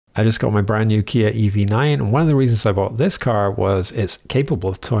I just got my brand new Kia EV9, and one of the reasons I bought this car was it's capable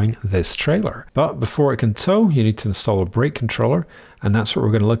of towing this trailer. But before it can tow, you need to install a brake controller, and that's what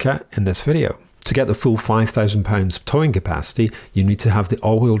we're going to look at in this video. To get the full £5,000 towing capacity, you need to have the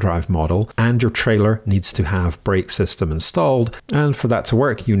all-wheel drive model, and your trailer needs to have brake system installed, and for that to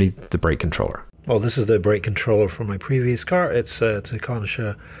work, you need the brake controller. Well, this is the brake controller from my previous car. It's a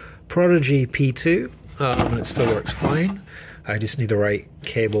Tekonsha Prodigy P2, and it still works fine. I just need the right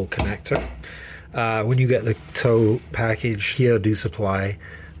cable connector. When you get the tow package, Kia do supply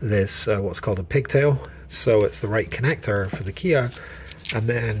this what's called a pigtail, so it's the right connector for the Kia, and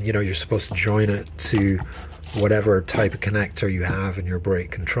then you're supposed to join it to whatever type of connector you have in your brake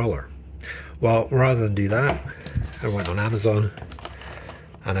controller. Well, rather than do that, I went on Amazon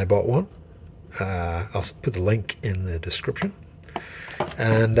and I bought one. I'll put the link in the description,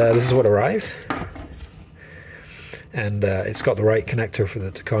 and this is what arrived. And it's got the right connector for the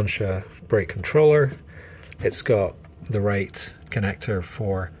Tekonsha brake controller. It's got the right connector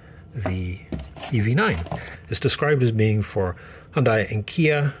for the EV9. It's described as being for Hyundai and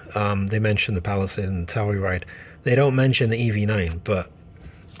Kia. They mention the Palisade and Telluride. They don't mention the EV9, but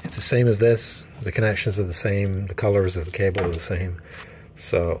it's the same as this. The connections are the same. The colors of the cable are the same.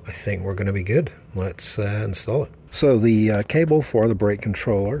 So I think we're going to be good. Let's install it. So the cable for the brake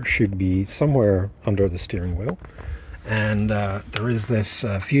controller should be somewhere under the steering wheel. And there is this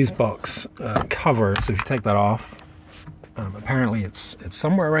fuse box cover, so if you take that off, apparently it's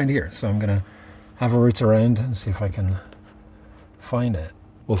somewhere around here. So I'm going to have a route around and see if I can find it.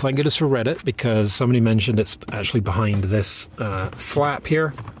 Well, thank goodness for Reddit, because somebody mentioned it's actually behind this flap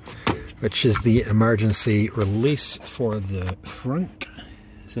here, which is the emergency release for the front.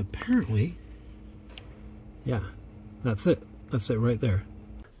 So apparently, yeah, that's it. That's it right there.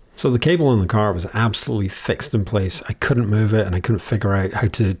 So the cable in the car was absolutely fixed in place. I couldn't move it and I couldn't figure out how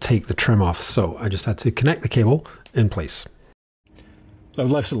to take the trim off. So I just had to connect the cable in place. So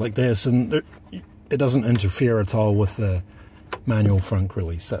I've left it like this, and it doesn't interfere at all with the manual front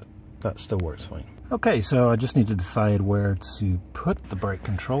release. That still works fine. Okay, so I just need to decide where to put the brake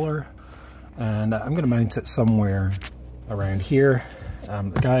controller, and I'm going to mount it somewhere around here.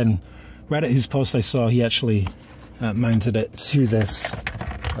 The guy in Reddit whose post I saw, he actually mounted it to this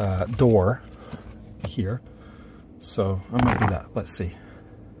door here, so I might do that. Let's see.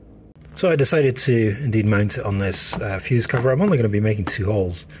 So I decided to indeed mount it on this fuse cover. I'm only going to be making 2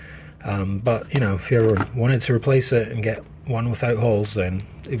 holes, but if you ever wanted to replace it and get one without holes, then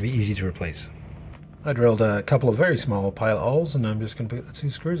it'd be easy to replace. I drilled a couple of very small pilot holes, and I'm just going to put the 2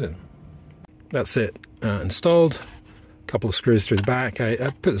 screws in. That's it, installed. A couple of screws through the back. I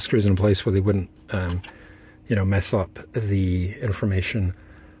put the screws in place where they wouldn't mess up the information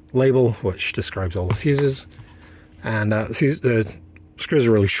label, which describes all the fuses. And the screws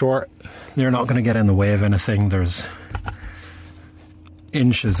are really short. They're not going to get in the way of anything. There's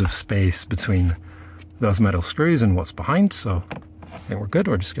inches of space between those metal screws and what's behind, so I think we're good.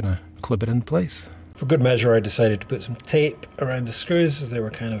 We're just going to clip it in place. For good measure, I decided to put some tape around the screws as they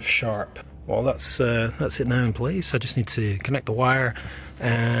were kind of sharp. Well, that's it now in place. I just need to connect the wire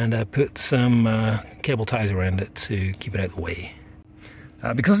and put some cable ties around it to keep it out of the way.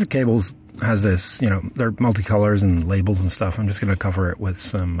 Because the cables has this, they're multicolors and labels and stuff, I'm just going to cover it with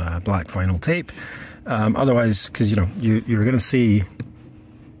some black vinyl tape. Otherwise, because you're going to see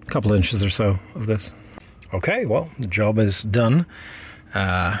a couple inches or so of this. Okay, well, the job is done.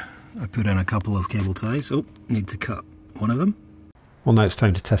 I put in a couple of cable ties. Oh, need to cut one of them. Well, now it's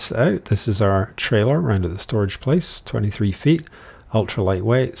time to test it out. This is our trailer round at the storage place, 23 feet, ultra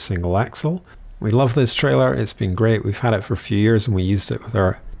lightweight, single axle. We love this trailer. It's been great. We've had it for a few years and we used it with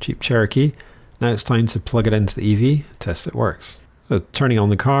our Jeep Cherokee. Now it's time to plug it into the EV, test it works. So turning on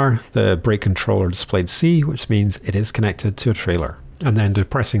the car, the brake controller displayed C, which means it is connected to a trailer. And then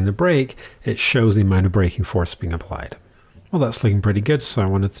depressing the brake, it shows the amount of braking force being applied. Well, that's looking pretty good, so I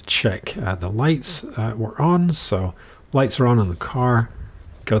wanted to check the lights were on. So lights are on the car.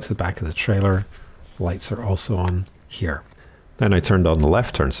 Go to the back of the trailer. Lights are also on here. Then I turned on the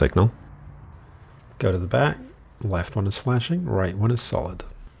left turn signal. Go to the back. Left one is flashing, right one is solid.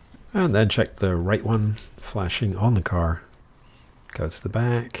 And then check the right one flashing on the car. Go to the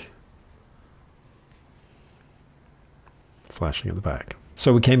back. Flashing at the back.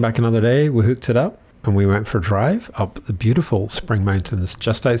 So we came back another day, we hooked it up, and we went for a drive up the beautiful Spring Mountains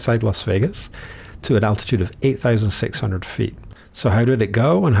just outside Las Vegas to an altitude of 8,600 feet. So how did it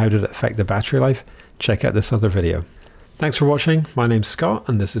go and how did it affect the battery life? Check out this other video. Thanks for watching. My name's Scott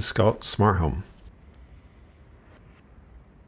and this is Scott's Smart Home.